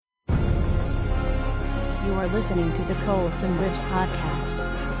You are listening to the Colson Lives podcast.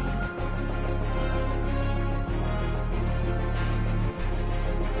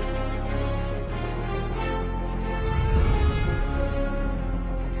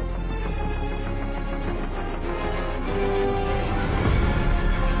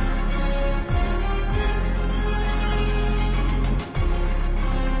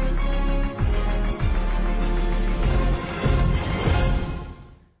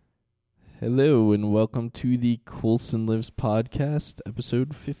 Hello and welcome to the Coulson Lives podcast,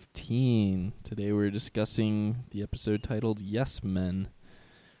 episode 15. Today we're discussing the episode titled Yes Men.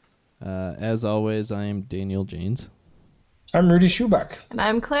 As always, I am Daniel Janes. I'm Rudy Schuback. And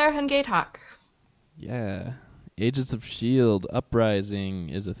I'm Claire Hungate Hawk. Yeah, Agents of S.H.I.E.L.D. Uprising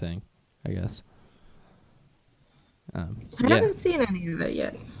is a thing, I guess. I haven't seen any of it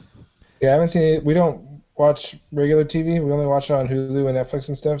yet. Yeah, I haven't seen it. We don't watch regular TV. We only watch it on Hulu and Netflix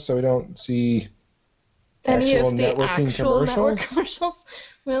and stuff, so we don't see any actual of the networking actual network commercials. commercials.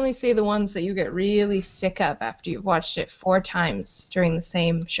 We only see the ones that you get really sick of after you've watched it 4 times during the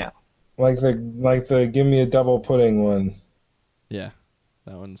same show. Like the Give Me a Double Pudding one. Yeah,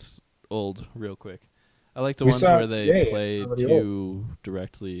 that one's old real quick. I like the We ones saw where it they today. play It's already two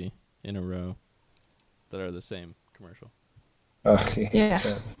directly in a row that are the same commercial. Okay. Yeah.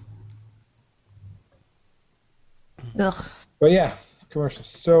 Ugh. But yeah, commercials.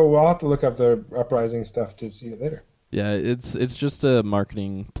 So we'll have to look up the Uprising stuff to see it later. Yeah, it's just a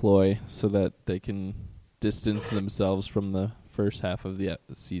marketing ploy so that they can distance themselves from the first half of the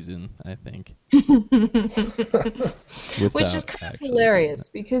season, I think. Which is kind of hilarious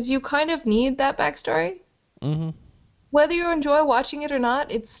because you kind of need that backstory. Mm-hmm. Whether you enjoy watching it or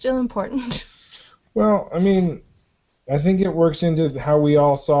not, it's still important. Well, I mean, I think it works into how we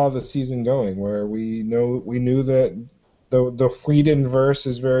all saw the season going, where we knew that the Whedon verse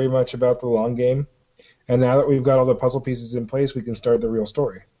is very much about the long game, and now that we've got all the puzzle pieces in place, we can start the real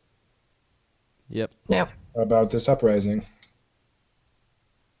story. Yep. Yep. About this uprising.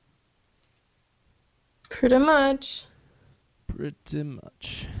 Pretty much. Pretty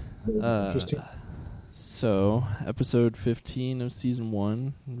much. Interesting. So, episode 15 of season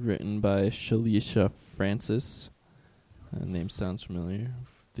 1, written by Shalisha Francis. Name sounds familiar. I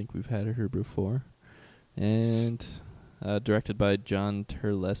think we've had her before. And directed by John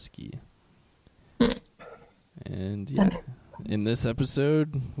Terlesky. And yeah, in this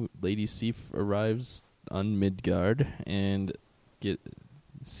episode, Lady Sif arrives on Midgard and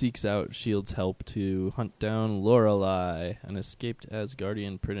seeks out S.H.I.E.L.D.'s help to hunt down Lorelei, an escaped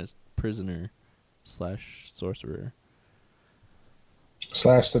Asgardian prisoner / sorcerer. /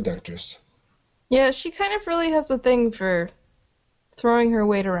 seductress. Yeah, she kind of really has a thing for throwing her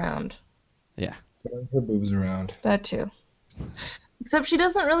weight around. Yeah. Throwing her boobs around. That too. Except she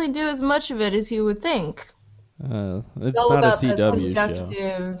doesn't really do as much of it as you would think. It's all not a about CW the show.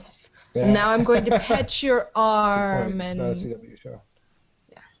 seductive. Yeah. And now I'm going to pet your arm, It's and not a CW show.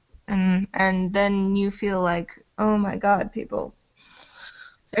 and then you feel like, oh my god, people,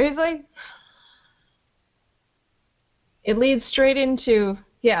 seriously? It leads straight into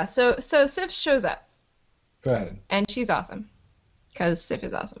So Sif shows up, Go ahead. and she's awesome, because Sif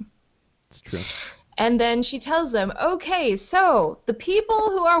is awesome. It's true. And then she tells them, okay, so the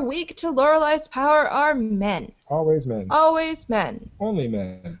people who are weak to Lorelei's power are men. Always men. Always men. Only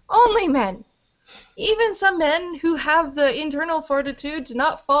men. Only men. Even some men who have the internal fortitude to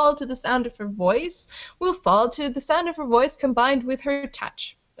not fall to the sound of her voice will fall to the sound of her voice combined with her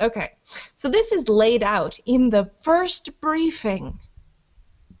touch. Okay, so this is laid out in the first briefing.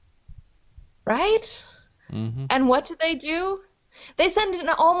 Right? Mm-hmm. And what do? They send an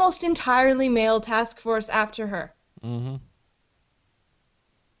almost entirely male task force after her. Mm-hmm.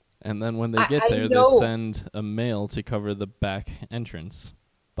 And then when they get there, they send a male to cover the back entrance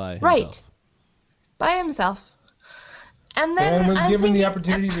by himself. Right. By himself. And then And when I'm given the thinking,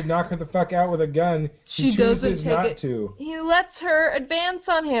 opportunity to knock her the fuck out with a gun, she he doesn't chooses take not it. to. He lets her advance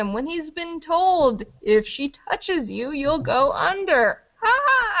on him when he's been told, if she touches you, you'll go under. Ha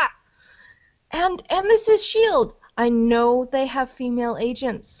ha! And this is S.H.I.E.L.D. I know they have female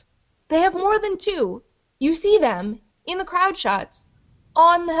agents. They have more than 2. You see them in the crowd shots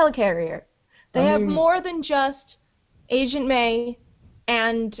on the helicarrier. They have more than just Agent May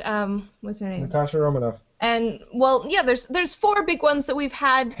and what's her name? Natasha Romanoff. And well, yeah, there's 4 big ones that we've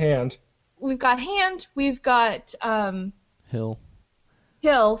had. Hand. We've got Hand. We've got Hill.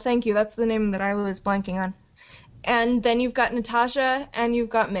 Hill. Thank you. That's the name that I was blanking on. And then you've got Natasha and you've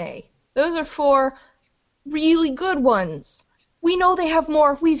got May. Those are 4 really good ones. We know they have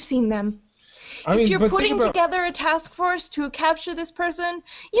more. We've seen them. I mean, if you're but think putting about- together a task force to capture this person,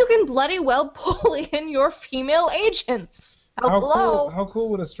 you can bloody well pull in your female agents. Hello. How cool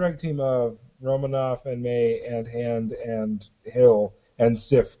would a strike team of Romanoff and May and Hand and Hill and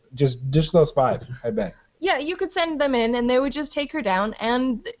Sif, just those 5, I bet. Yeah, you could send them in, and they would just take her down,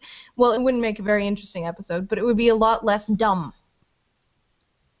 and, well, it wouldn't make a very interesting episode, but it would be a lot less dumb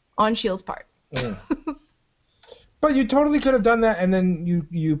on S.H.I.E.L.D.'s part. Mm. But you totally could have done that, and then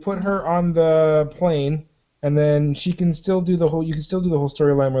you put her on the plane, and then she can still do the whole. You can still do the whole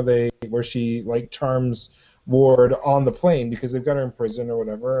storyline where she like charms Ward on the plane because they've got her in prison or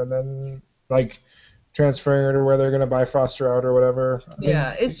whatever, and then like transferring her to where they're gonna Bifrost her out or whatever. I mean,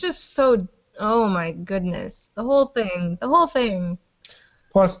 Yeah, it's just so. Oh my goodness, the whole thing.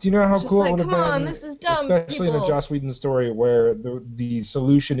 Plus, do you know how Just cool like, it would have come been, on, this is dumb, especially in a people. Joss Whedon story where the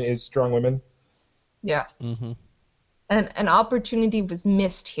solution is strong women. Yeah, Mm-hmm. and an opportunity was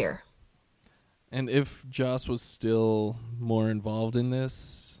missed here. And if Joss was still more involved in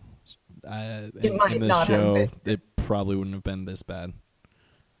this, in might the not have show, been. it probably wouldn't have been this bad.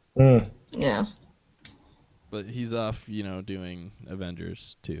 Mm. Yeah. But he's off, doing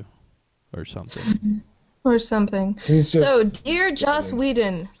Avengers 2 or something. Or something. He's just So, dear Joss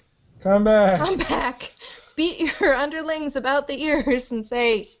Whedon, come back. come back, beat your underlings about the ears and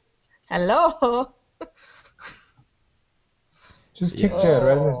say, hello. Just kick Jed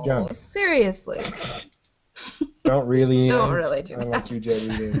right in his Oh, junk. seriously. Don't really. Don't really do I that. like you, Jed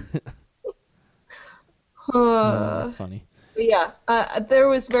Whedon. Funny. Yeah, there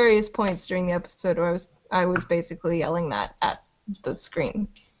was various points during the episode where I was basically yelling that at the screen.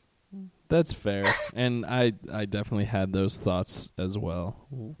 That's fair. And I definitely had those thoughts as well.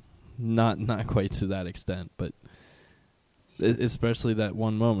 Not quite to that extent, but especially that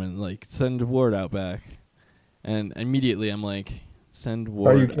one moment, like, send Ward out back. And immediately I'm like, send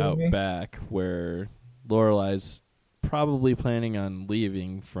Ward kidding out me? back where Lorelai's probably planning on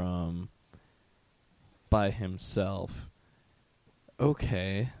leaving from by himself.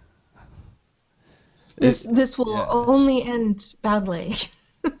 Okay. This will yeah. only end badly.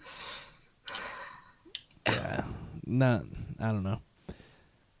 Yeah. I don't know.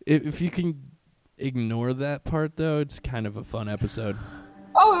 If you can ignore that part, though, it's kind of a fun episode.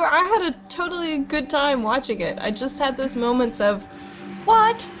 Oh, I had a totally good time watching it. I just had those moments of,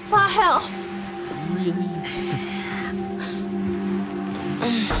 what the hell? Really?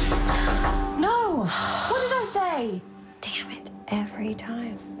 No! What did I say? Damn it, every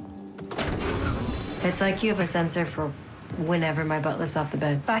time. It's like you have a sensor for whenever my butt lifts off the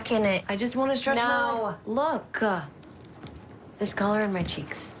bed. Back in it. I just want to stretch my No. legs. Look. There's color in my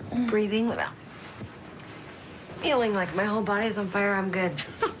cheeks. Breathing without feeling like my whole body is on fire. I'm good.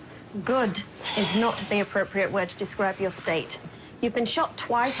 Good is not the appropriate word to describe your state. You've been shot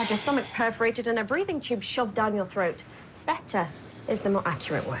twice, had your stomach perforated, and a breathing tube shoved down your throat. Better is the more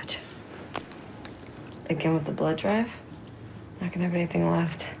accurate word. Again with the blood drive? Not gonna have anything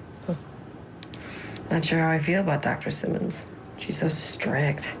left. Not sure how I feel about Dr. Simmons. She's so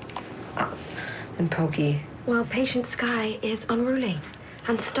strict. And pokey. Well, Patient Sky is unruly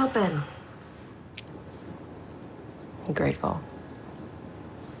and stubborn. And grateful.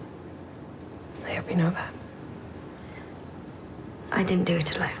 I hope you know that. I didn't do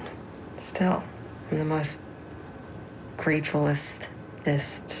it alone. Still, I'm the most gratefulest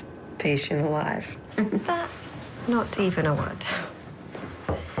patient alive. That's not even a word.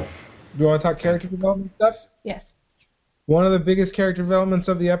 Do you want to talk character development stuff? Yes. One of the biggest character developments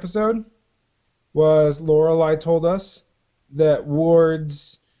of the episode was Lorelai told us that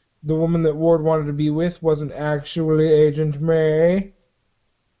the woman that Ward wanted to be with wasn't actually Agent May.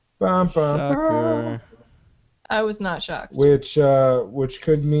 Bum, bum, bum. Shocker. I was not shocked. Which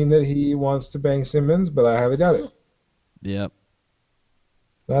could mean that he wants to bang Simmons, but I highly doubt it. Yep.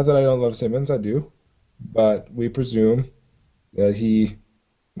 Not that I don't love Simmons, I do. But we presume that he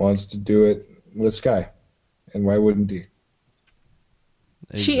wants to do it with Sky. And why wouldn't he?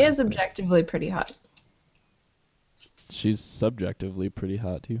 She is Exactly. objectively pretty hot. She's subjectively pretty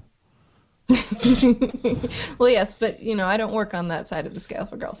hot, too. Well, yes, but, I don't work on that side of the scale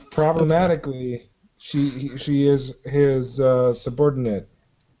for girls. Problematically, she is his subordinate,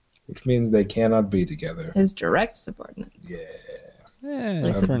 which means they cannot be together. His direct subordinate.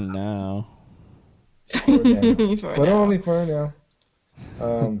 Yeah, for now. For now. For But now. only for now.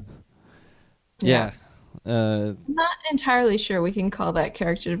 Yeah. I'm not entirely sure we can call that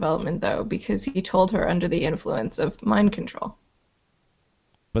character development, though, because he told her under the influence of mind control.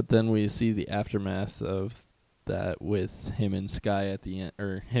 But then we see the aftermath of that with him and Sky at the end,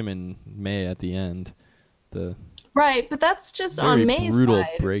 or him and May at the end. Right, but that's just Very on May's brutal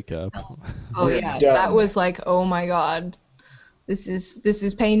side. breakup. Oh We're yeah, done. that was like, oh my god, this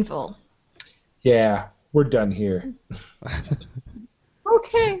is painful. Yeah, we're done here.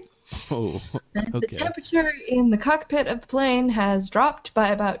 Okay. Oh, The okay. temperature in the cockpit of the plane has dropped by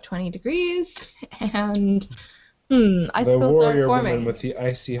about 20 degrees, and The icicles warrior are forming. woman with the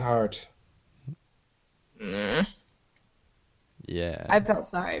icy heart. Mm, Yeah. I felt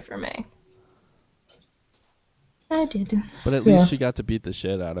sorry for May. I did. But at Yeah. least she got to beat the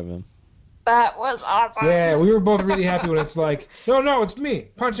shit out of him. That was awesome. Yeah, we were both really happy when it's like, no, it's me.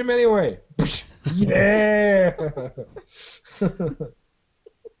 Punch him anyway. Yeah.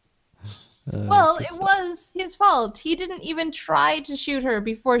 Well, Good it stuff. was his fault. He didn't even try to shoot her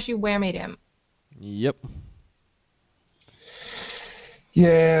before she whammied him. Yep.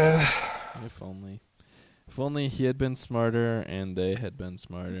 Yeah. If only. If only he had been smarter and they had been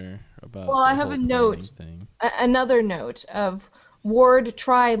smarter about Well, the I have whole a planning note. thing. Another note of Ward,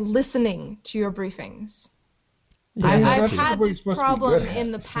 try listening to your briefings. Yeah, I've that's had what you're this supposed to be problem good at.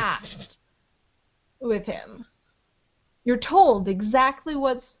 in the past with him. You're told exactly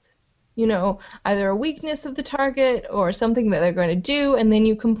what's, either a weakness of the target or something that they're going to do, and then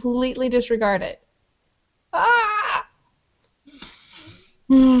you completely disregard it. Ah!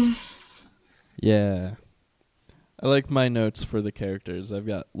 Yeah. I like my notes for the characters. I've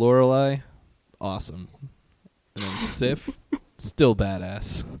got Lorelai, awesome. And then Sif, still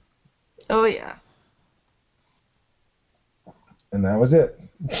badass. Oh yeah. And that was it.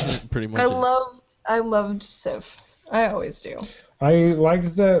 Pretty much I it. loved Sif. I always do. I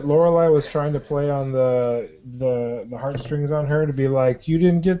liked that Lorelai was trying to play on the heartstrings on her to be like, you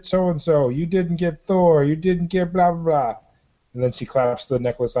didn't get so and so, you didn't get Thor, you didn't get blah blah blah, and then she claps the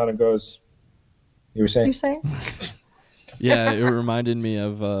necklace on and goes, "You were saying?" You saying? Yeah, it reminded me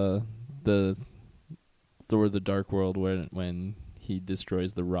of the Thor: The Dark World when he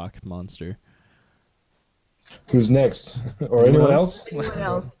destroys the rock monster. Who's next? Or anyone else? Anyone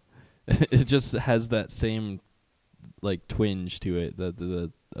else? It just has that same like twinge to it,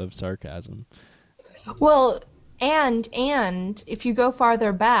 the of sarcasm. Well, and if you go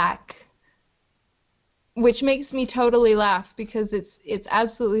farther back, which makes me totally laugh because it's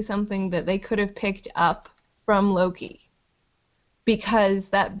absolutely something that they could have picked up from Loki. Because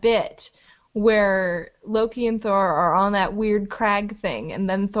that bit where Loki and Thor are on that weird crag thing, and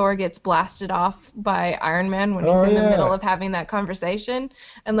then Thor gets blasted off by Iron Man when he's Oh, in the yeah. middle of having that conversation,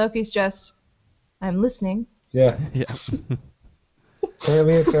 and Loki's just, I'm listening. Yeah. Yeah.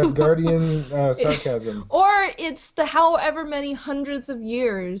 Apparently it's Asgardian sarcasm. Or it's the however many hundreds of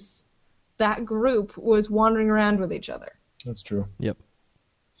years that group was wandering around with each other. That's true. Yep.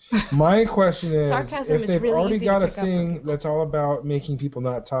 My question is, Sarcasm if is they've really already easy got to a pick up from thing people. that's all about making people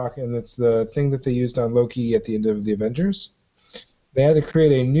not talk, and it's the thing that they used on Loki at the end of the Avengers, they had to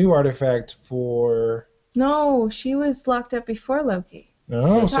create a new artifact for... No, she was locked up before Loki.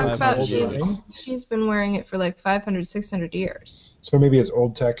 Oh, They so talked it's about an older thing. she's been wearing it for like 500, 600 years. So maybe it's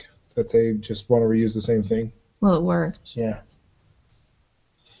old tech that they just want to reuse the same thing. Well, it worked. Yeah.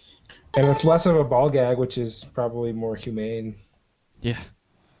 And it's less of a ball gag, which is probably more humane. Yeah.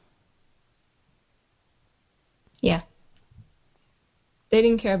 Yeah. They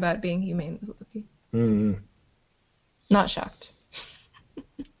didn't care about being humane with Loki. Mm. Not shocked.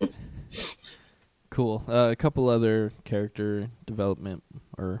 Cool. A couple other character development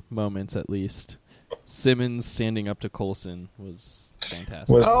or moments at least. Simmons standing up to Coulson was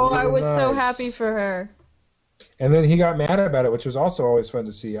fantastic. Was Oh, I really was so nice. happy for her. And then he got mad about it, which was also always fun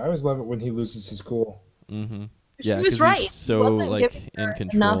to see. I always love it when he loses his cool. Mm-hmm. She Yeah, was 'cause right. he's He so wasn't like giving in her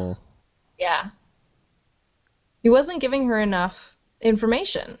control. enough. Yeah. He wasn't giving her enough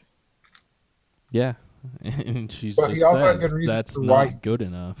information. Yeah, and she But he just also had says good reasons that's for not why. good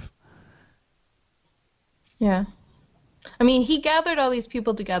enough. Yeah. I mean, he gathered all these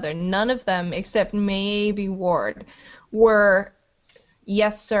people together. None of them, except maybe Ward, were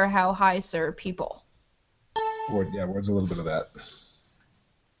yes, sir, how high, sir people. Ward's a little bit of that.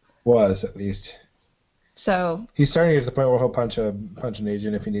 Was, at least. So, He's starting to get to the point where he'll punch an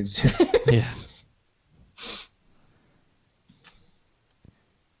agent if he needs to. Yeah.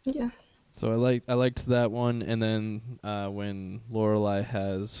 yeah. So I liked that one, and then when Lorelai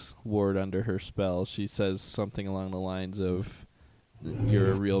has Ward under her spell, she says something along the lines of,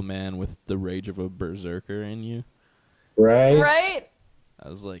 "You're a real man with the rage of a berserker in you." Right? Right? I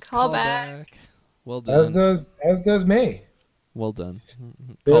was like, Call call back. back. Well done. As does May. Well done.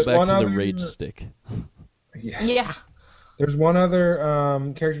 There's Call back one to the other- rage stick. Yeah. Yeah. There's one other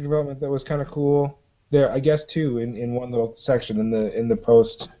character development that was kind of cool. There, I guess, two in one little section in the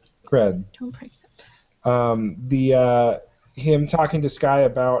post cred. Don't break Him talking to Skye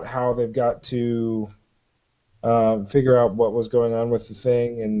about how they've got to figure out what was going on with the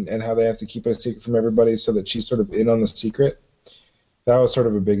thing and how they have to keep it a secret from everybody so that she's sort of in on the secret. That was sort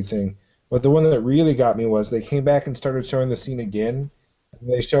of a big thing. But the one that really got me was they came back and started showing the scene again.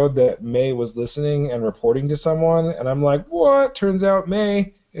 They showed that May was listening and reporting to someone, and I'm like, what? Turns out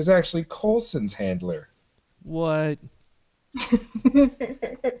May is actually Coulson's handler. What?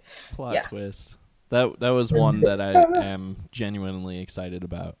 Plot twist. That was one that I am genuinely excited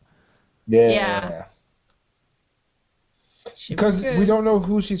about. Yeah. Should be Because good. we don't know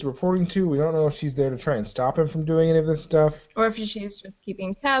who she's reporting to. We don't know if she's there to try and stop him from doing any of this stuff. Or if she's just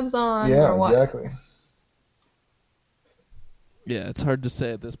keeping tabs on, Yeah, or what. exactly. Yeah, it's hard to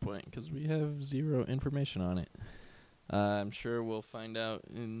say at this point because we have zero information on it. I'm sure we'll find out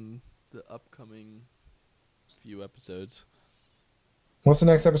in the upcoming few episodes. What's the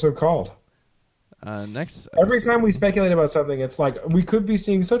next episode called? Next Every episode- time we speculate about something, it's like, we could be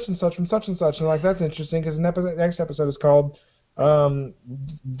seeing such and such from such and such, and like, that's interesting because the next episode is called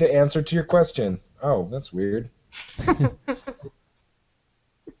The Answer to Your Question. Oh, that's weird.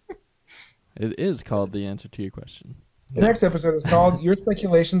 It is called The Answer to Your Question. The next episode is called Your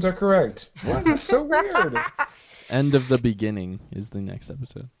Speculations Are Correct. What? That's so weird. End of the Beginning is the next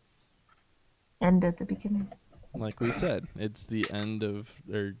episode. End at the beginning. Like we said, it's the end of,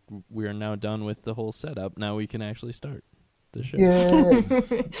 or we are now done with the whole setup. Now we can actually start the show. Yay.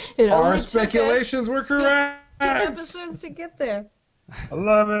 It Our only took us speculations were correct. 2 episodes to get there. I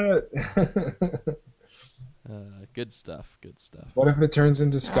love it. Good stuff. Good stuff. What if it turns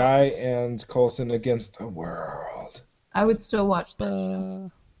into Skye and Coulson against the world? I would still watch that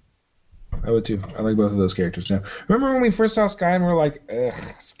show. I would too. I like both of those characters now. Remember when we first saw Skye and we're like, ugh,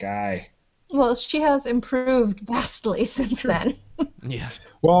 Skye. Well, she has improved vastly since then. Yeah.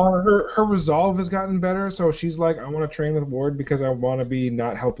 Well, her resolve has gotten better, so she's like, I want to train with Ward because I want to be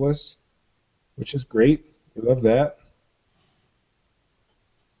not helpless, which is great. We love that.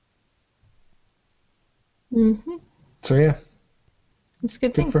 Mm-hmm. So yeah, It's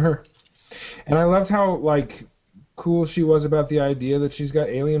good good things. for her. And I loved how like cool she was about the idea that she's got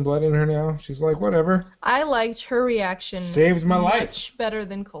alien blood in her now. She's like, whatever. I liked her reaction Saved my life. much better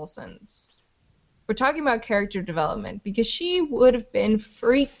than Coulson's. We're talking about character development because she would have been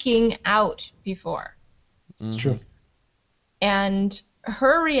freaking out before. It's true. And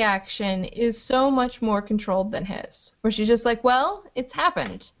her reaction is so much more controlled than his, where she's just like, well, it's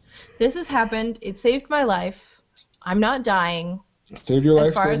happened. This has happened. It saved my life. I'm not dying. Saved your life.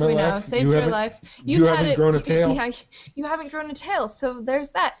 As far saved as my we know, life. saved You your haven't- life. you had haven't it- grown a tail. Yeah, you haven't grown a tail, so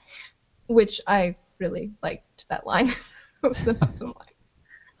there's that. Which I really liked that line. It was an awesome line.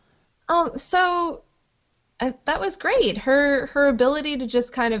 So that was great. Her ability to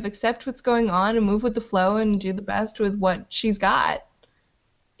just kind of accept what's going on and move with the flow and do the best with what she's got,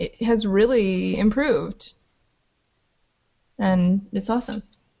 it has really improved. And it's awesome.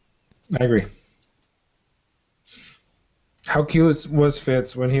 I agree. How cute was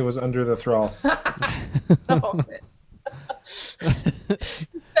Fitz when he was under the thrall?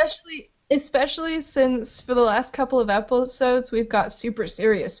 Especially since for the last couple of episodes we've got super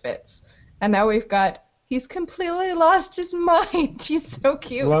serious Fitz, and now we've got he's completely lost his mind. He's so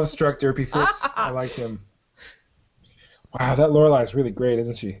cute. Love struck Derpy Fitz. I liked him. Wow, that Lorelai is really great,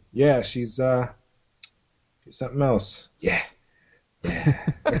 isn't she? Yeah, she's something else. Yeah.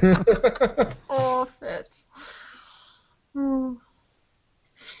 Oh, Fitz. Oh.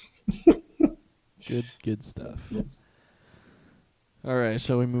 Good stuff. All right,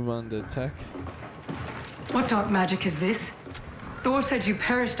 shall we move on to tech? What dark magic is this? Thor said you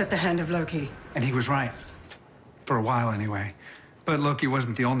perished at the hand of Loki. And he was right. For a while, anyway. But Loki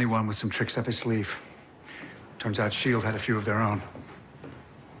wasn't the only one with some tricks up his sleeve. Turns out S.H.I.E.L.D. had a few of their own.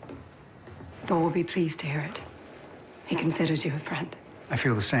 Thor will be pleased to hear it. He considers you a friend. I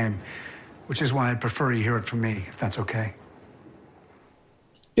feel the same, which is why I'd prefer you hear it from me, if that's okay.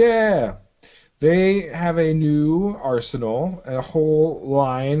 Yeah. They have a new arsenal, a whole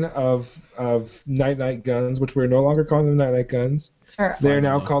line of night-night guns, which we're no longer calling them night-night guns. Sure. They're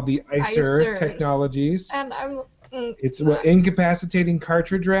now called the ICER Icers. technologies. And I'm It's what, incapacitating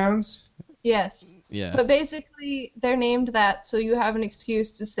cartridge rounds? yes. Yeah. But basically, they're named that so you have an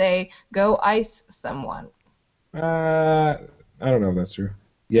excuse to say, go ice someone. I don't know if that's true.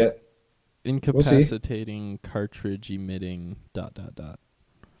 Yet. Incapacitating, cartridge emitting, ...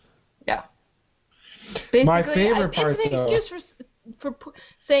 Yeah. Basically, My favorite it's part, an though- excuse for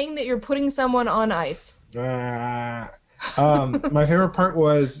saying that you're putting someone on ice. My favorite part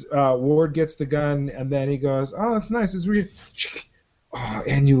was Ward gets the gun, and then he goes, oh, that's nice. It's real. oh,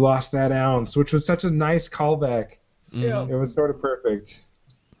 and you lost that ounce, which was such a nice callback. Yeah. It was sort of perfect.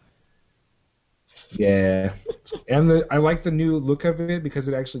 Yeah, and I like the new look of it because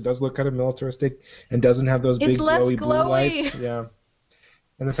it actually does look kind of militaristic and doesn't have those It's big less glowy blue glowy. lights. Yeah,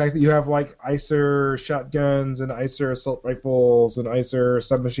 and the fact that you have like ICER shotguns and ICER assault rifles and ICER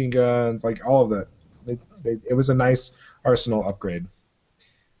submachine guns, like all of that. It was a nice arsenal upgrade,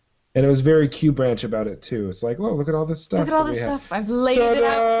 and it was very Q Branch about it too. It's like, whoa, look at all this stuff. Look at all that we this have. stuff. I've laid it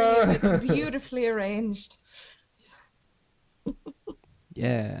out for you. Ta-da! It's beautifully arranged.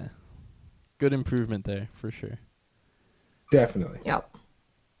 Yeah. Good improvement there, for sure. Definitely. Yep.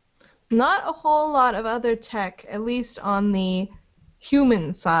 Not a whole lot of other tech, at least on the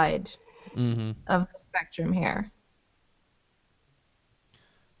human side Mm-hmm. of the spectrum here.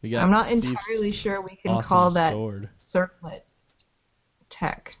 We got I'm not Sif's entirely sure we can awesome call that sword. circlet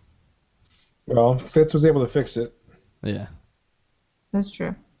tech. Well, Fitz was able to fix it. Yeah. That's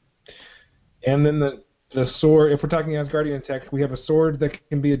true. And then the sword, if we're talking Asgardian tech, we have a sword that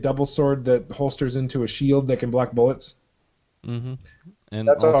can be a double sword that holsters into a shield that can block bullets. Mm-hmm. And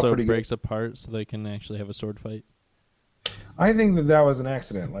That's all also pretty good. breaks apart so they can actually have a sword fight. I think that was an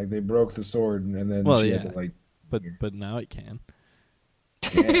accident. Like, they broke the sword and then Well, she yeah. had to, like... But now it can.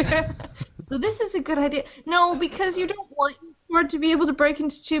 So this is a good idea. No, because you don't want your sword to be able to break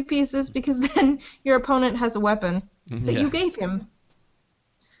into two pieces because then your opponent has a weapon that you gave him.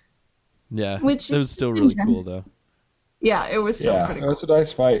 Yeah. Which it was is still really ninja. cool, though. Yeah, it was still Yeah, pretty it cool. was a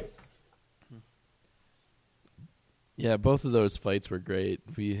nice fight. Yeah, both of those fights were great.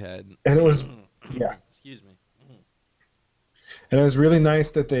 We had... And it was... Yeah. Excuse me. And it was really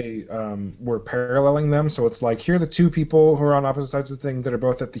nice that they were paralleling them. So it's like, here are the two people who are on opposite sides of the thing that are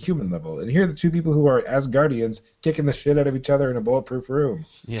both at the human level. And here are the two people who are Asgardians kicking the shit out of each other in a bulletproof room.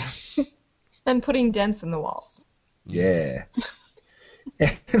 Yeah. And putting dents in the walls. Yeah.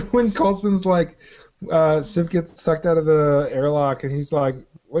 And when Coulson's like, Sif gets sucked out of the airlock, and he's like,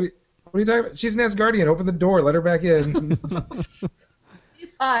 what are you talking about? She's an Asgardian. Open the door. Let her back in.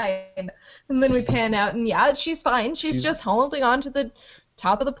 She's fine. And then we pan out, and yeah, she's fine. She's just holding on to the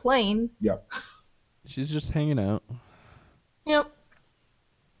top of the plane. Yep. She's just hanging out. Yep.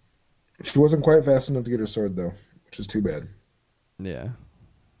 She wasn't quite fast enough to get her sword, though, which is too bad. Yeah.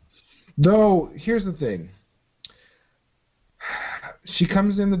 Though, here's the thing. She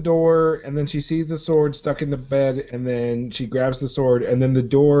comes in the door, and then she sees the sword stuck in the bed, and then she grabs the sword, and then the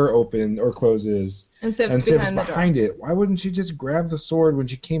door opens or closes, And Sif's and Sif's behind the door. behind it. Why wouldn't she just grab the sword when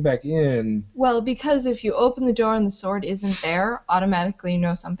she came back in? Well, because if you open the door and the sword isn't there, automatically you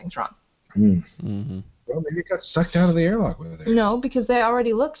know something's wrong. Mm-hmm. Well, maybe it got sucked out of the airlock with her. No, because they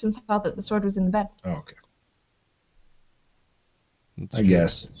already looked and saw that the sword was in the bed. Oh, okay. It's I true.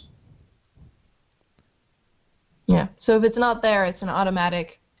 guess. Yeah. So if it's not there, it's an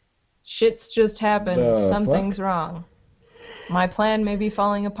automatic. Shit's just happened. The Something's wrong. My plan may be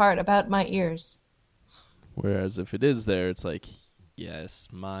falling apart about my ears. Whereas if it is there, it's like, yes,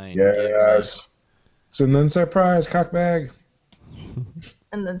 mine. Yes. So then, surprise, cockbag.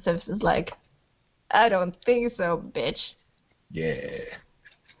 And then Sifs is like, I don't think so, bitch. Yeah.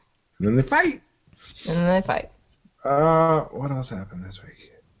 And then they fight. And then they fight. What else happened this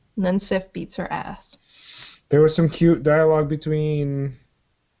week? And then Sif beats her ass. There was some cute dialogue between...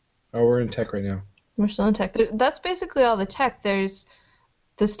 Oh, we're in tech right now. We're still in tech. That's basically all the tech. There's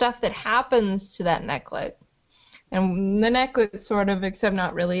the stuff that happens to that necklet. And the necklet sort of, except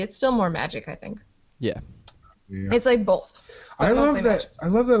not really. It's still more magic, I think. Yeah. It's like both. but I love mostly that. magic. I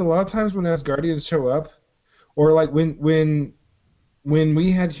love that a lot of times when Asgardians show up, or like when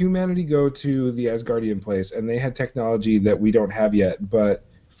we had humanity go to the Asgardian place and they had technology that we don't have yet, but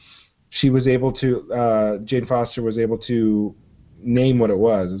she was able to. Jane Foster was able to name what it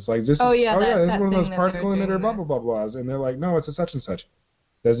was. It's like this. Oh, is, yeah, that- this is that one of those thing that they're particle emitter doing blah blah blah blahs, and they're like, no, it's a such and such.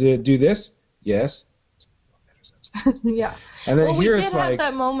 Does it do this? Yes. Yeah. And then Well, we here did it's have like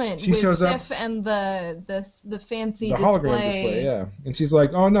that moment she with shows up- Sif and the fancy the hologram display, yeah. And she's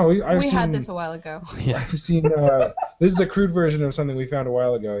like, oh no, I've We seen, had this a while ago. I've seen. This is a crude version of something we found a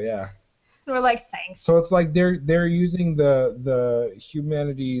while ago, yeah. We're like, thanks. So it's like they're using the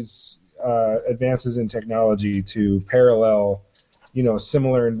humanity's advances in technology to parallel,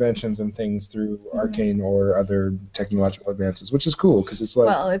 similar inventions and things through arcane or other technological advances, which is cool because it's like.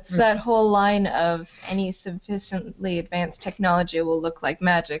 Well, it's that whole line of any sufficiently advanced technology will look like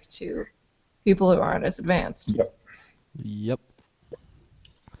magic to people who aren't as advanced. Yep. Yep.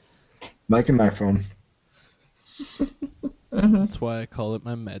 Like an iPhone. That's why I call it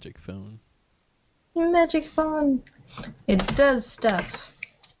my magic phone. Magic phone. It does stuff.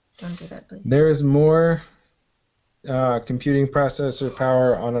 Don't do that, please. There is more computing processor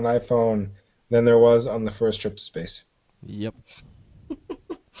power on an iPhone than there was on the first trip to space. Yep.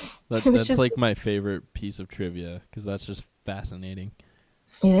 Which That's is- like my favorite piece of trivia because that's just fascinating.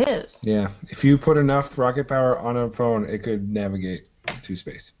 It is. Yeah, if you put enough rocket power on a phone, it could navigate to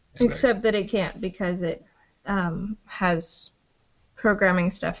space. Except that it can't because it has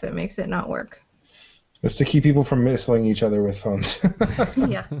programming stuff that makes it not work. That's to keep people from missling each other with phones.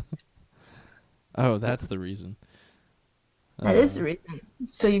 Yeah, Oh, that's the reason. that is the reason.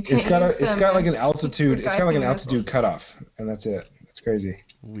 So you can't. It's got use it's them got like an as altitude. It's got like an Skyping altitude missiles. cutoff, and that's it. It's crazy.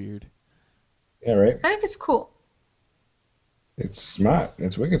 Weird. Yeah, right. I think it's cool. It's smart.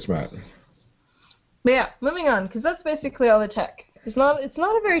 It's wicked smart. But yeah, moving on because that's basically all the tech. It's not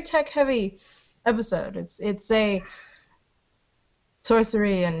a very tech heavy episode. It's a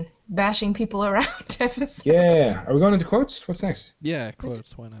sorcery and bashing people around episode. Yeah. Are we going into quotes? What's next? Yeah,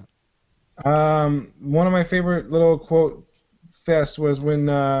 quotes. Why not? One of my favorite little quote fest was when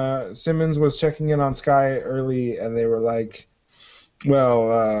Simmons was checking in on Sky early, and they were like,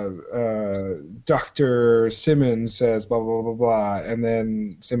 "Well, Dr. Simmons says blah blah blah blah," and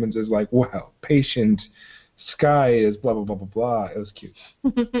then Simmons is like, "Well, patient Sky is blah blah blah blah blah." It was cute.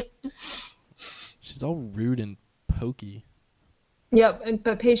 She's all rude and pokey. Yep,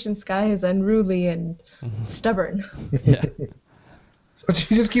 but Patient Sky is unruly and stubborn. Yeah. But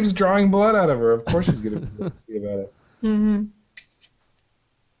she just keeps drawing blood out of her. Of course she's gonna be about it. Mm-hmm.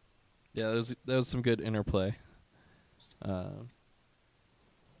 Yeah, that was some good interplay.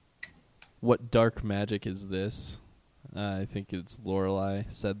 What dark magic is this? I think it's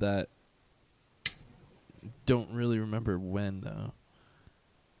Lorelai said that. Don't really remember when though.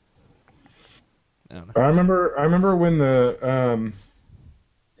 I don't know. I remember when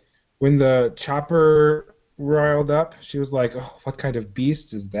the chopper riled up, she was like, "Oh, what kind of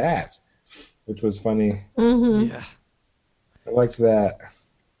beast is that?" Which was funny. Mm-hmm. Yeah. I liked that.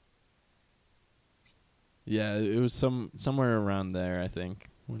 Yeah, it was somewhere around there, I think,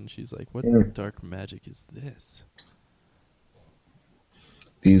 when she's like, "What dark magic is this?"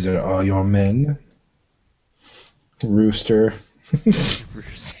 These are all your men, Rooster.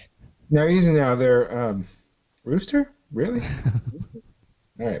 Now, easy now. They're Rooster. Really?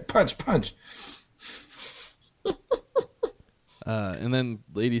 All right, punch. And then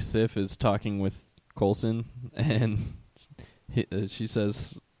Lady Sif is talking with Coulson, and she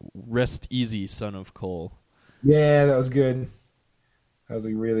says, "Rest easy, son of Cole." Yeah, that was good. That was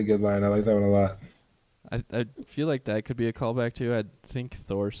a really good line. I like that one a lot. I feel like that could be a callback too. I think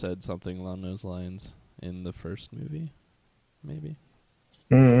Thor said something along those lines in the first movie, maybe.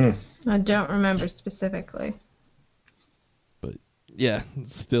 Mm-hmm. I don't remember specifically. But yeah,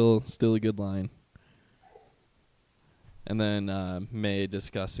 it's still a good line. And then May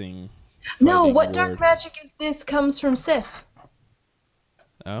discussing. No, fighting what dark Ward. magic is this comes from Sif.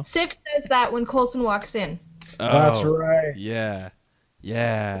 Oh, Sif says that when Coulson walks in. That's Oh, right. Yeah.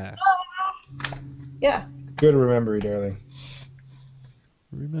 Yeah. Good memory, darling.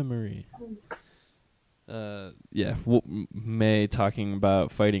 Rememory. Yeah. May talking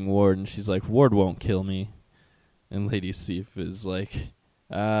about fighting Ward, and she's like, "Ward won't kill me." And Lady Sif is like,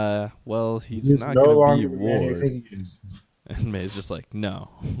 well, he's not no going to longer be the man you Ward. think he is. And May's just like, "No.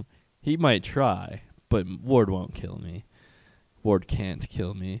 He might try, but Ward won't kill me. Ward can't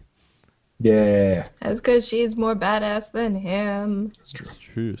kill me." Yeah, That's because she's more badass than him. that's true. It's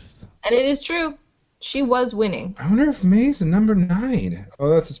truth. And it is true. She was winning. I wonder if May's the number 9. Oh,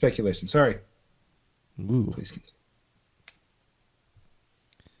 that's a speculation. Sorry. Ooh. Please continue.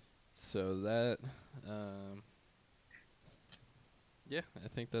 So that, yeah, I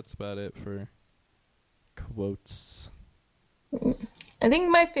think that's about it for quotes. I think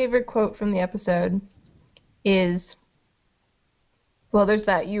my favorite quote from the episode is, well, there's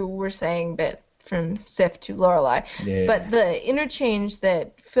that you were saying bit from Sif to Lorelai, Yeah. but the interchange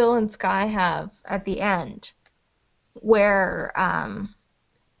that Phil and Sky have at the end, where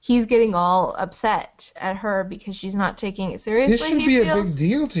he's getting all upset at her because she's not taking it seriously. This should he be a feels, big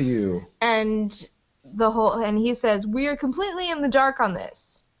deal to you. And he says, "We are completely in the dark on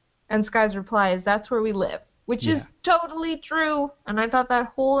this," and Sky's reply is, "That's where we live," which is totally true. And I thought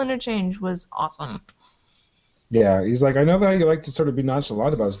that whole interchange was awesome. Yeah, he's like, I know that you like to sort of be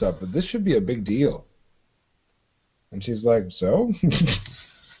nonchalant about stuff, but this should be a big deal. And she's like, so?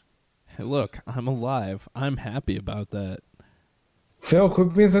 Hey, look, I'm alive. I'm happy about that. Phil,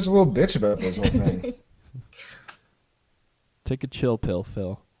 quit being such a little bitch about this whole thing. Take a chill pill,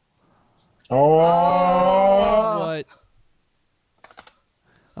 Phil. Oh! What?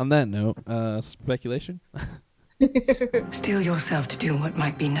 On that note, speculation? Steel yourself to do what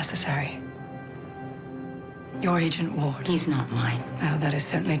might be necessary. You're Agent Ward. He's not mine. Well, that is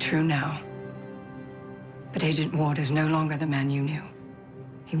certainly true now. But Agent Ward is no longer the man you knew.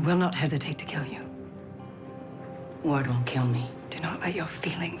 He will not hesitate to kill you. Ward won't kill me. Do not let your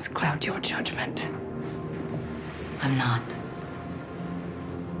feelings cloud your judgment. I'm not.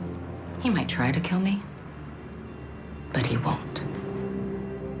 He might try to kill me, but he won't.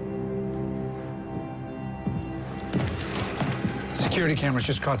 Security cameras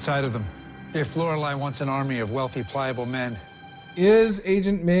just caught sight of them. If Lorelei wants an army of wealthy, pliable men. Is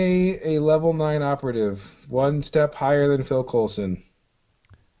Agent May a level 9 operative? One step higher than Phil Coulson.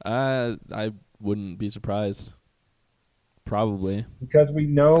 I wouldn't be surprised. Probably. Because we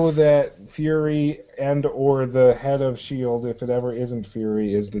know that Fury and or the head of S.H.I.E.L.D., if it ever isn't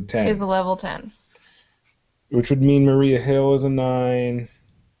Fury, is the 10. Is a level 10. Which would mean Maria Hill is a 9.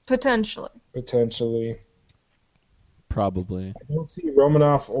 Potentially. Probably. I don't see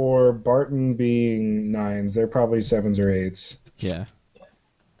Romanoff or Barton being 9s. They're probably 7s or 8s. Yeah.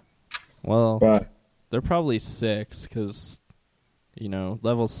 Well, but they're probably 6 because,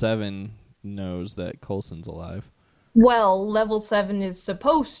 level 7 knows that Coulson's alive. Well, level 7 is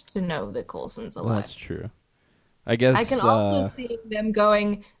supposed to know that Coulson's alive. That's true. I guess I can also see them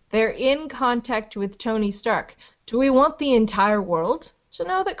going, they're in contact with Tony Stark. Do we want the entire world to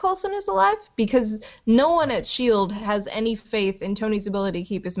know that Coulson is alive? Because no one at S.H.I.E.L.D. has any faith in Tony's ability to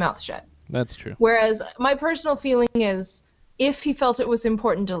keep his mouth shut. That's true. Whereas my personal feeling is, if he felt it was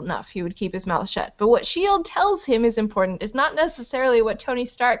important enough, he would keep his mouth shut. But what S.H.I.E.L.D. tells him is important is not necessarily what Tony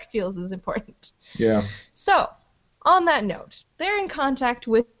Stark feels is important. Yeah. So, on that note, they're in contact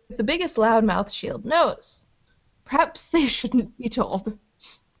with the biggest loudmouth S.H.I.E.L.D. knows. Perhaps they shouldn't be told.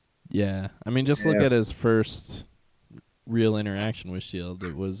 Yeah. I mean, just look at his first real interaction with S.H.I.E.L.D.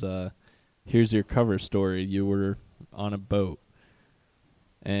 It was, here's your cover story. You were on a boat.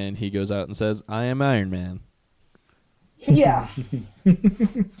 And he goes out and says, I am Iron Man. Yeah.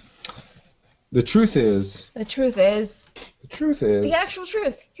 The truth is... The truth is... The actual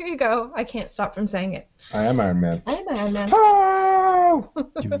truth. Here you go. I can't stop from saying it. I am Iron Man. I am Iron Man. Oh!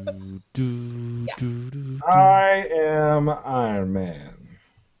 Yeah. I am Iron Man.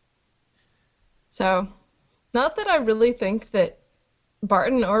 So, not that I really think that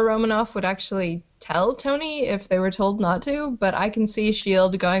Barton or Romanoff would actually tell Tony if they were told not to, but I can see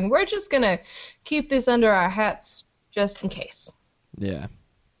S.H.I.E.L.D. going, we're just going to keep this under our hats just in case. Yeah.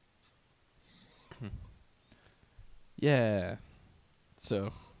 Yeah.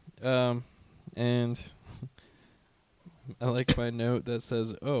 So, and I like my note that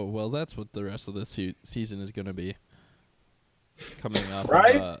says, oh, well, that's what the rest of the season is going to be. Coming off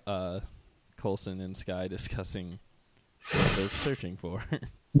of Coulson and Skye discussing what they're searching for.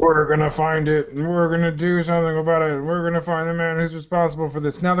 We're going to find it. We're going to do something about it. We're going to find the man who's responsible for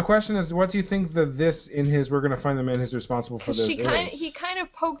this. Now, the question is, what do you think that this in his we're going to find the man who's responsible for this is? He kind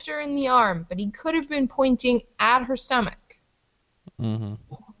of poked her in the arm, but he could have been pointing at her stomach. Mm-hmm.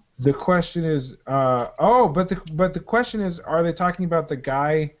 The question is, but the question is, are they talking about the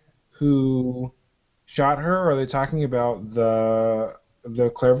guy who shot her, or are they talking about the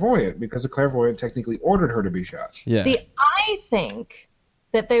clairvoyant? Because the clairvoyant technically ordered her to be shot. Yeah. See, I think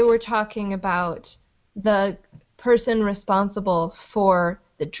that they were talking about the person responsible for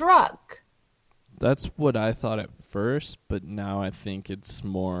the drug. That's what I thought at first, but now I think it's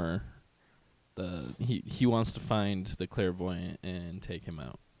more he wants to find the clairvoyant and take him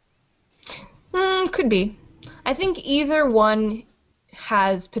out. Could be. I think either one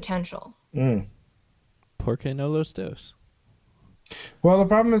has potential. Porque no los dos. Well, the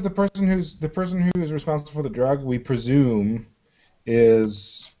problem is the person who is responsible for the drug, we presume,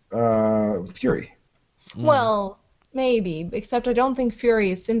 is Fury. Well, maybe, except I don't think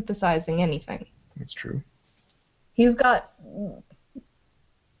Fury is synthesizing anything. That's true. He's got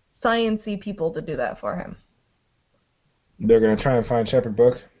science-y people to do that for him. They're going to try and find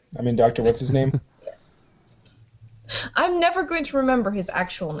Dr. What's his name? I'm never going to remember his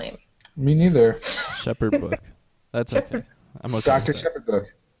actual name. Me neither. Shepherd Book. That's okay. I'm okay. Dr. Shepherd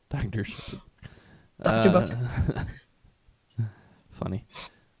Book. Dr. Shepherd. Dr. Book. Funny.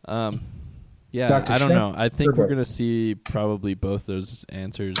 Yeah, Dr. I don't know. I think we're Book. going to see probably both those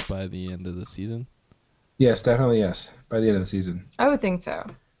answers by the end of the season. Yes, definitely yes. By the end of the season. I would think so.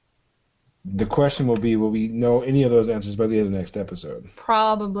 The question will be, will we know any of those answers by the end of the next episode?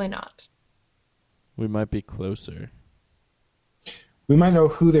 Probably not. We might be closer. We might know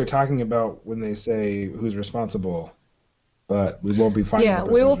who they're talking about when they say who's responsible, but we won't be finding the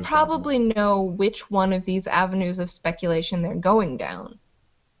person we will who's probably know which one of these avenues of speculation they're going down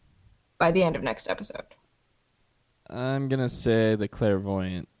by the end of next episode. I'm going to say the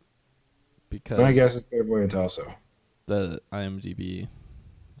clairvoyant because And I guess it's clairvoyant also. the IMDb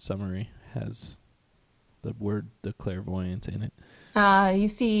summary has the word "the clairvoyant" in it. You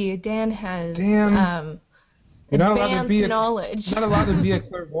see, Dan has You're not allowed to advanced be knowledge. not allowed to be a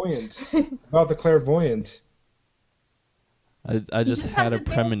clairvoyant about the clairvoyant. I just just had has a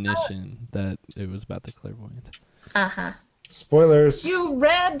advanced premonition that it was about the clairvoyant. Uh-huh. Spoilers. You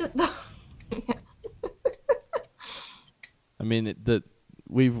read the... I mean,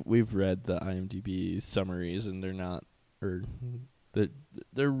 we've read the IMDb summaries, and they're not, or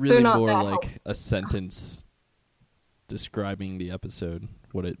they're really not more that like helpful. a sentence describing the episode,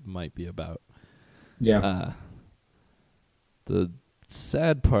 what it might be about. Yeah. The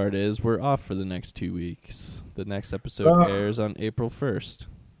sad part is we're off for the next 2 weeks. The next episode airs on April 1st.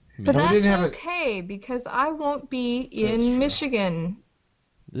 But No, we that's didn't have it- okay, because I won't be That's in true. Michigan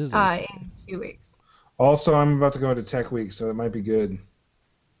This is okay. in 2 weeks. Also, I'm about to go to Tech Week, so it might be good.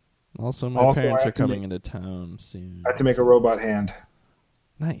 Also, my Also, parents I are have to coming make- into town soon. I have to make a robot hand.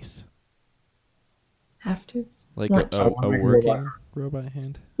 Nice. Have to? Like What? a I wanna make a working robot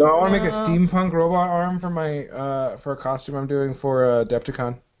hand. No, I want to make a No. steampunk robot arm for my for a costume I'm doing for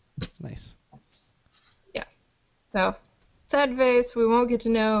Adepticon. Nice. So, sad face, we won't get to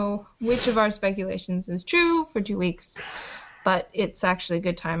know which of our speculations is true for 2 weeks, but it's actually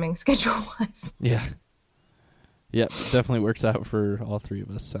good timing schedule-wise. Yeah. Yep, definitely works out for all three of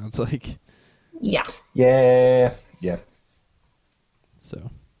us, sounds like. Yeah. Yeah. So,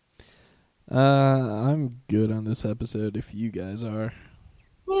 I'm good on this episode if you guys are.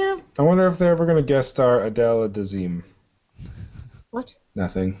 Yeah. I wonder if they're ever going to guest star Adele Dazeem. What?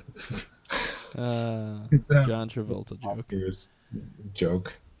 Nothing. John Travolta joke. Oscars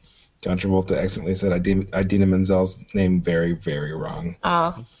joke. John Travolta accidentally said Idina Menzel's name very, very wrong.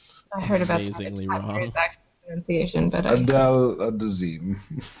 Oh, I heard about Amazingly that. It's not wrong. the exact pronunciation, but I Adele Dazeem.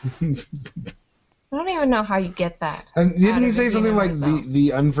 don't even know how you get that. And out didn't he of say something Idina like Menzel.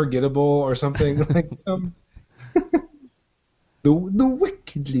 the unforgettable or something like some the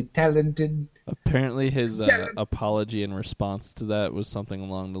wickedly talented. Apparently, his apology in response to that was something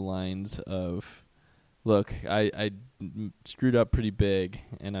along the lines of, "Look, I screwed up pretty big,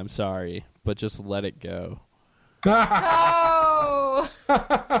 and I'm sorry, but just let it go." Oh!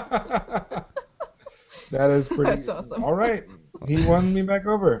 That is pretty. That's awesome. All right, he won me back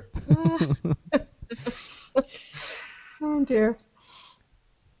over. Oh dear.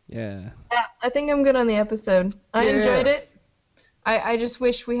 Yeah. Yeah, I think I'm good on the episode. I Yeah. enjoyed it. I just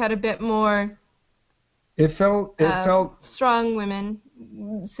wish we had a bit more It felt. strong women,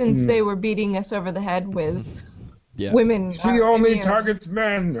 since they were beating us over the head with Yeah. women. She only immune. targets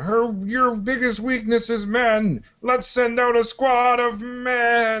men. Your biggest weakness is men. Let's send out a squad of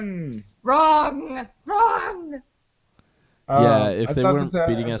men. Wrong! Yeah, if I they thought weren't that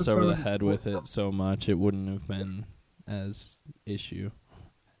beating us over the episode- head with it so much, it wouldn't have been as issue.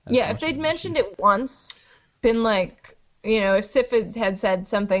 Yeah, if they'd mentioned it once, been like, if Sif had said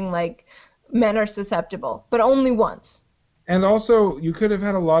something like, men are susceptible, but only once. And also, you could have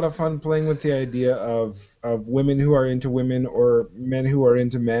had a lot of fun playing with the idea of women who are into women or men who are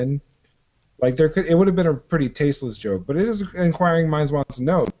into men. Like it would have been a pretty tasteless joke, but it is inquiring minds want to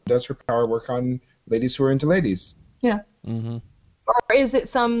know: does her power work on ladies who are into ladies? Yeah. Mm-hmm. Or is it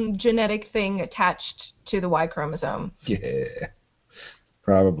some genetic thing attached to the Y chromosome? Yeah,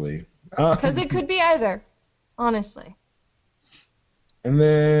 probably. Because it could be either, honestly. And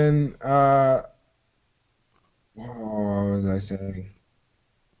then, what was I saying?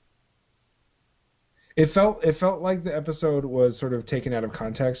 It felt like the episode was sort of taken out of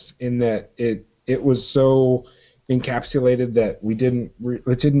context in that it was so encapsulated that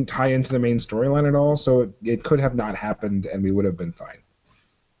it didn't tie into the main storyline at all. So it could have not happened, and we would have been fine.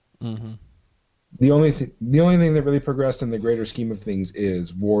 Mm-hmm. The only thing that really progressed in the greater scheme of things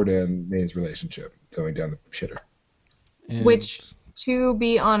is Ward and May's relationship going down the shitter. And Which, to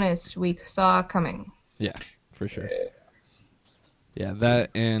be honest, we saw coming. Yeah, for sure. Yeah, that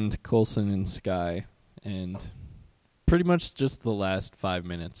and Coulson and Sky, and pretty much just the last 5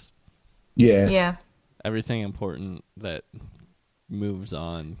 minutes. Yeah. Yeah. Everything important that moves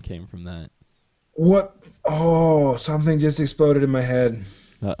on came from that. What? Oh, something just exploded in my head.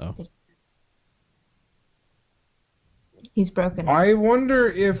 Uh-oh. He's broken. I wonder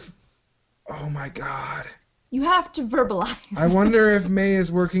if. Oh my god. You have to verbalize. I wonder if May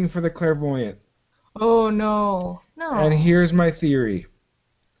is working for the clairvoyant. Oh, no. No. And here's my theory.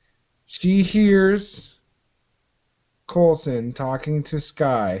 She hears Coulson talking to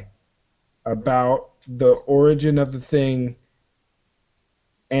Sky about the origin of the thing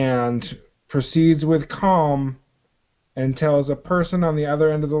and proceeds with calm and tells a person on the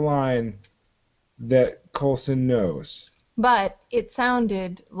other end of the line, that Coulson knows. But it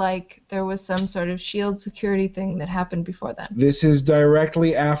sounded like there was some sort of SHIELD security thing that happened before then. This is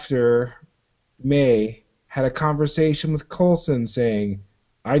directly after May had a conversation with Coulson saying,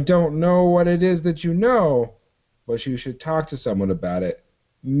 I don't know what it is that you know, but you should talk to someone about it.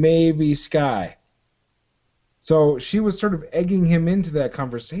 Maybe Skye. So she was sort of egging him into that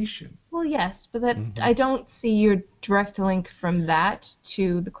conversation. Well, yes, but that I don't see your direct link from that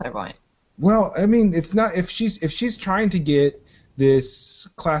to the clairvoyant. Well, I mean, it's not if she's trying to get this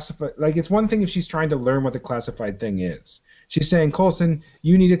classified, like, it's one thing if she's trying to learn what the classified thing is. She's saying, Coulson,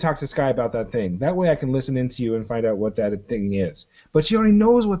 you need to talk to Skye about that thing. That way I can listen into you and find out what that thing is. But she already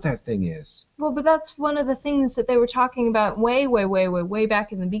knows what that thing is. Well, but that's one of the things that they were talking about way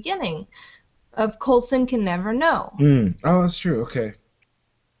back in the beginning. Of Coulson can never know. Oh, that's true. Okay.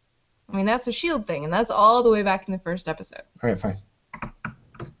 I mean, that's a SHIELD thing, and that's all the way back in the first episode. All right, fine.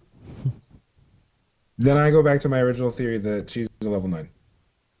 Then I go back to my original theory that she's a level 9.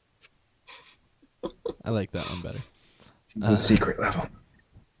 I like that one better. The secret level.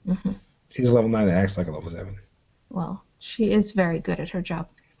 She's a level 9 that acts like a level 7. Well, she is very good at her job.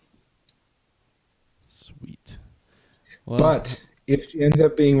 Sweet. Well, but if she ends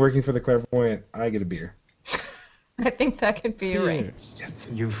up being working for the clairvoyant, I get a beer. I think that could be arranged.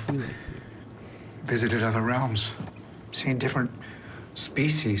 You've visited other realms, seen different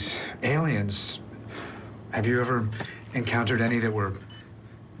species, aliens. Have you ever encountered any that were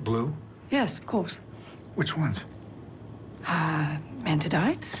blue? Yes, of course. Which ones?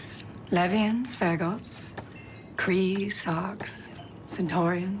 Mantidites, Levians, Vergots, Kree, Sarks,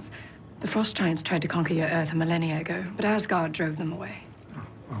 Centaurians. The Frost Giants tried to conquer your Earth a millennia ago, but Asgard drove them away. Oh,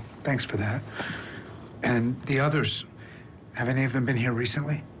 well, thanks for that. And the others, have any of them been here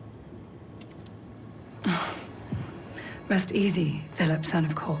recently? Rest easy, Philip, son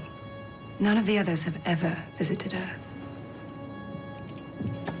of Cole. None of the others have ever visited Earth.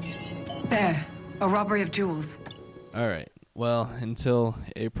 There, a robbery of jewels. all right. Well, until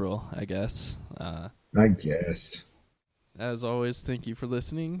April, I guess. I guess. As always, thank you for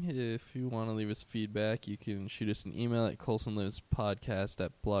listening. If you want to leave us feedback, you can shoot us an email at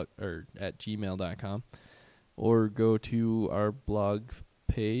coulsonlivespodcast@gmail.com or go to our blog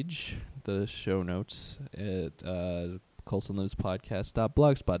page, the show notes, at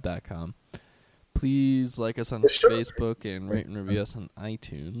coulsonlivespodcast.blogspot.com. Please like us on Facebook and rate and review us on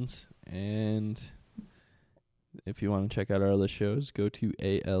iTunes. And if you want to check out our other shows, go to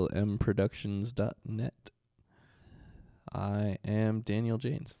almproductions.net. I am Daniel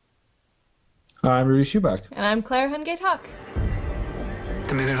Janes. I'm Rudy Schubach. And I'm Claire Hungate Hawk.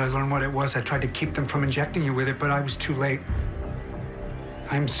 The minute I learned what it was, I tried to keep them from injecting you with it, but I was too late.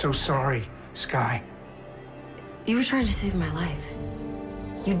 I'm so sorry, Skye. You were trying to save my life.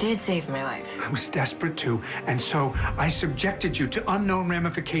 You did save my life. I was desperate to, and so I subjected you to unknown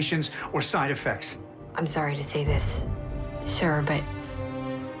ramifications or side effects. I'm sorry to say this, sir, but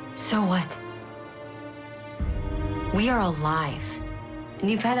so what? We are alive. And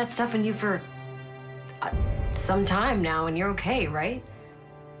you've had that stuff in you for some time now, and you're okay, right?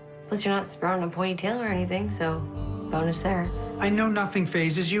 Plus, you're not sprouting a ponytail or anything, so bonus there. I know nothing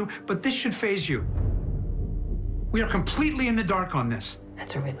phases you, but this should phase you. We are completely in the dark on this.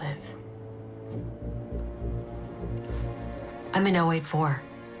 That's where we live. I'm in 084.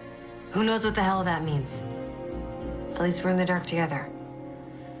 Who knows what the hell that means? At least we're in the dark together.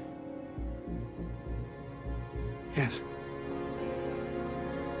 Yes.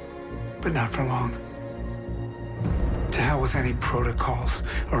 But not for long. To hell with any protocols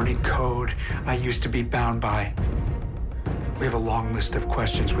or any code I used to be bound by. We have a long list of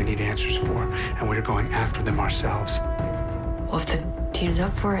questions we need answers for, and we're going after them ourselves. Well, if the team's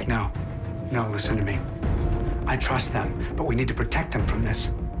up for it. No, listen to me. I trust them, but we need to protect them from this.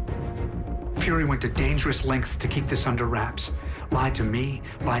 Fury went to dangerous lengths to keep this under wraps. Lied to me,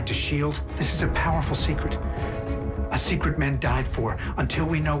 lied to S.H.I.E.L.D. This is a powerful secret. A secret men died for. Until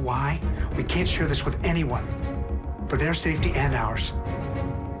we know why, we can't share this with anyone. For their safety and ours.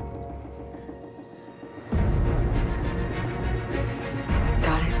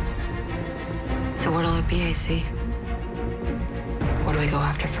 Got it. So what'll it be, AC? What do we go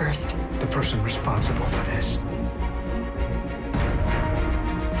after first? The person responsible for this.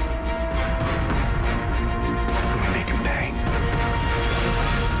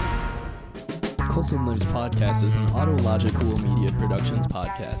 Coulson Lives podcast is an Autological Media Productions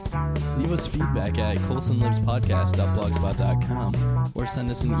podcast. Leave us feedback at coulsonlivespodcast.blogspot.com or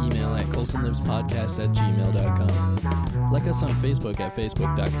send us an email at coulsonlivespodcast@gmail.com. Like us on Facebook at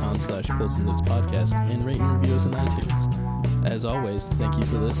facebook.com/coulsonlivespodcast and rate and review us on iTunes. As always, thank you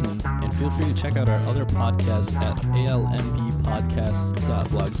for listening, and feel free to check out our other podcasts at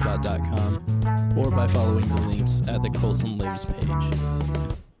almpodcast.blogspot.com or by following the links at the Coulson Lives page.